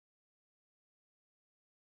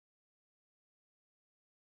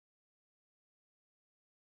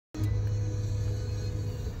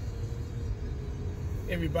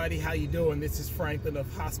Everybody, how you doing? This is Franklin of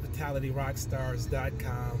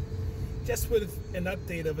Hospitalityrockstars.com. Just with an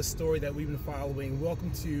update of a story that we've been following.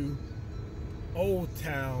 Welcome to Old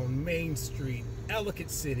Town, Main Street,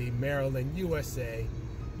 Ellicott City, Maryland, USA.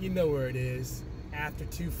 You know where it is. After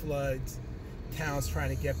two floods, town's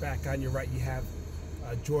trying to get back. On your right, you have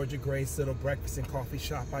Georgia Grace little breakfast and coffee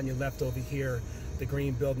shop. On your left over here, the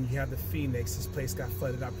green building, you have the Phoenix. This place got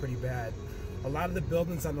flooded out pretty bad. A lot of the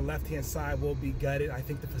buildings on the left-hand side will be gutted. I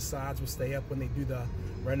think the facades will stay up when they do the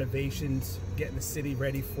renovations, getting the city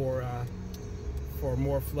ready for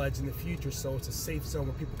more floods in the future, so it's a safe zone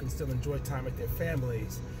where people can still enjoy time with their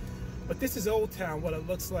families. But this is Old Town, what it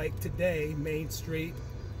looks like today. Main Street,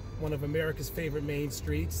 one of America's favorite main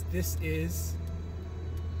streets. This is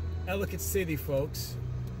Ellicott City, folks.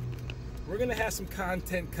 We're gonna have some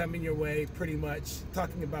content coming your way, pretty much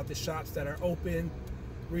talking about the shops that are open,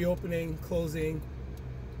 reopening, closing.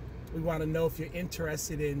 We want to know if you're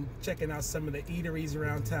interested in checking out some of the eateries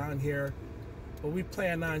around town here. But we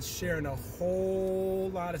plan on sharing a whole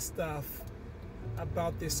lot of stuff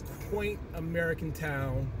about this quaint American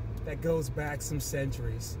town that goes back some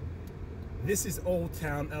centuries. This is Old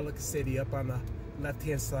Town, Ellicott City, up on the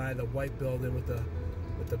left-hand side, the white building with the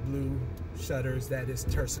blue shutters. That is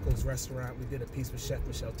Tersico's restaurant. We did a piece with Chef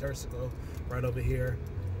Michelle Tersico right over here.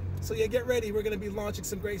 So yeah, get ready. We're going to be launching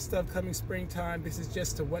some great stuff coming springtime. This is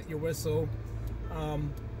just to wet your whistle.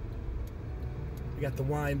 We got the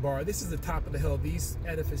wine bar. This is the top of the hill. These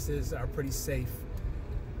edifices are pretty safe.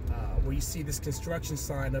 Where you see this construction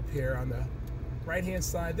sign up here on the right-hand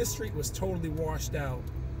side, this street was totally washed out,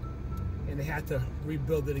 and they had to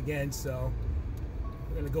rebuild it again. So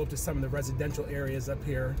we're going to go up to some of the residential areas up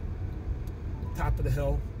here. Top of the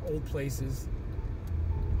hill, old places.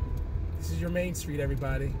 This is your Main Street,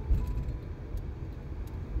 everybody.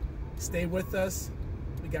 Stay with us.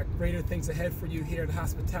 We got greater things ahead for you here at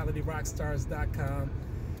Hospitalityrockstars.com.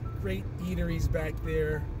 Great eateries back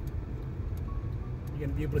there. You're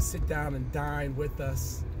going to be able to sit down and dine with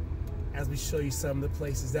us as we show you some of the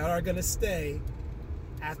places that are going to stay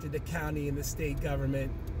after the county and the state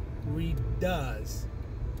government redoes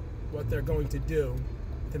what they're going to do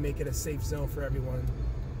to make it a safe zone for everyone.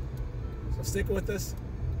 So stick with us.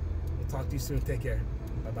 Talk to you soon. Take care.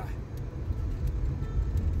 Bye-bye.